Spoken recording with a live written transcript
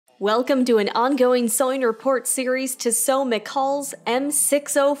Welcome to an ongoing sewing report series to sew McCall's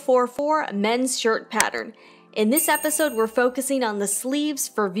M6044 men's shirt pattern. In this episode, we're focusing on the sleeves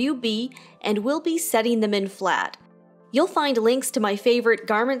for view B and we'll be setting them in flat. You'll find links to my favorite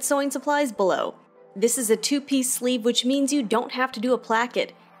garment sewing supplies below. This is a two-piece sleeve, which means you don't have to do a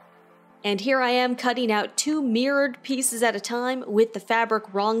placket. And here I am cutting out two mirrored pieces at a time with the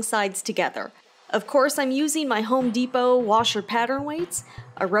fabric wrong sides together. Of course, I'm using my Home Depot washer pattern weights,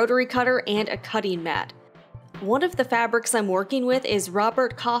 a rotary cutter, and a cutting mat. One of the fabrics I'm working with is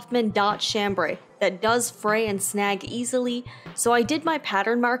Robert Kaufman Dot Chambray that does fray and snag easily, so I did my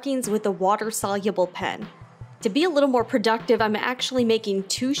pattern markings with a water-soluble pen. To be a little more productive, I'm actually making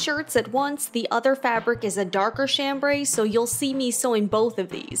two shirts at once. The other fabric is a darker chambray, so you'll see me sewing both of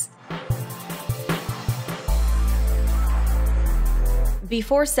these.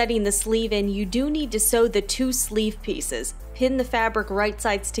 Before setting the sleeve in, you do need to sew the two sleeve pieces. Pin the fabric right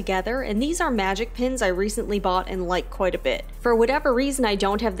sides together, and these are magic pins I recently bought and like quite a bit. For whatever reason I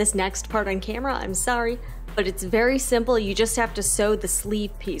don't have this next part on camera, I'm sorry, but it's very simple. You just have to sew the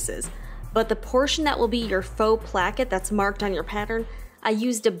sleeve pieces. But the portion that will be your faux placket that's marked on your pattern, I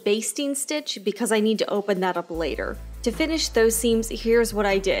used a basting stitch because I need to open that up later. To finish those seams, here's what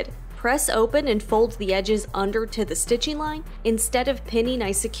I did. Press open and fold the edges under to the stitching line. Instead of pinning,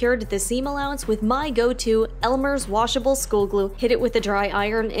 I secured the seam allowance with my go-to Elmer's washable school glue. Hit it with a dry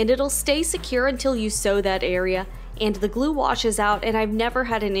iron and it'll stay secure until you sew that area. And the glue washes out, and I've never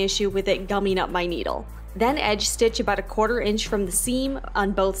had an issue with it gumming up my needle. Then edge stitch about a 1/4 inch from the seam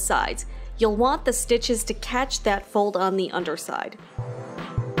on both sides. You'll want the stitches to catch that fold on the underside.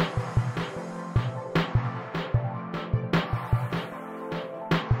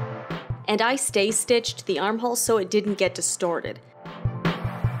 And I stay stitched the armhole so it didn't get distorted.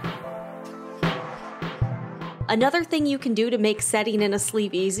 Another thing you can do to make setting in a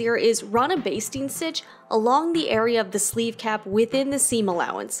sleeve easier is run a basting stitch along the area of the sleeve cap within the seam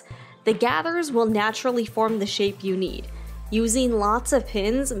allowance. The gathers will naturally form the shape you need. Using lots of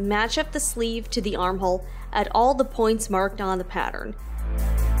pins, match up the sleeve to the armhole at all the points marked on the pattern.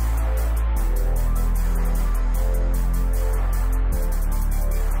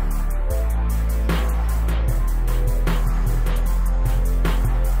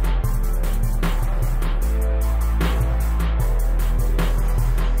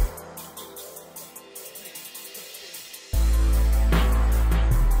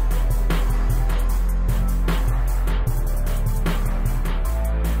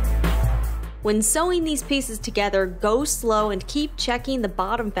 When sewing these pieces together, go slow and keep checking the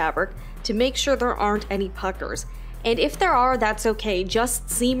bottom fabric to make sure there aren't any puckers. And if there are, that's okay, just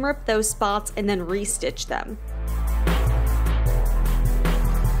seam rip those spots and then restitch them.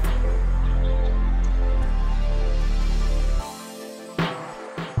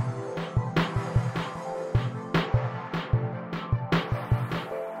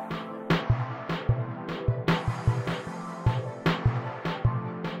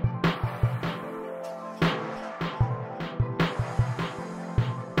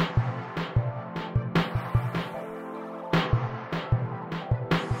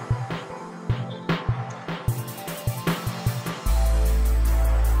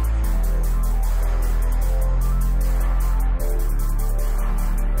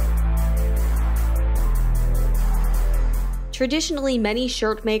 Traditionally, many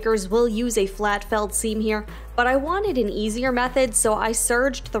shirt makers will use a flat felled seam here, but I wanted an easier method, so I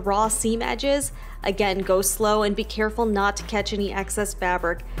serged the raw seam edges. Again, go slow and be careful not to catch any excess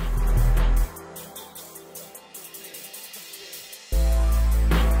fabric.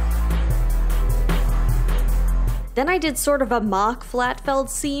 Then I did sort of a mock flat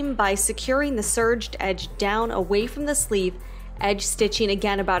felled seam by securing the serged edge down away from the sleeve, edge stitching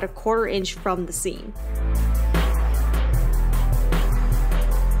again about a 1/4 inch from the seam.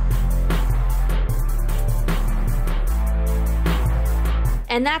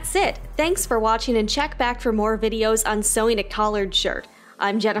 And that's it. Thanks for watching, and check back for more videos on sewing a collared shirt.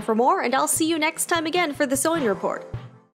 I'm Jennifer Moore, and I'll see you next time again for the Sewing Report.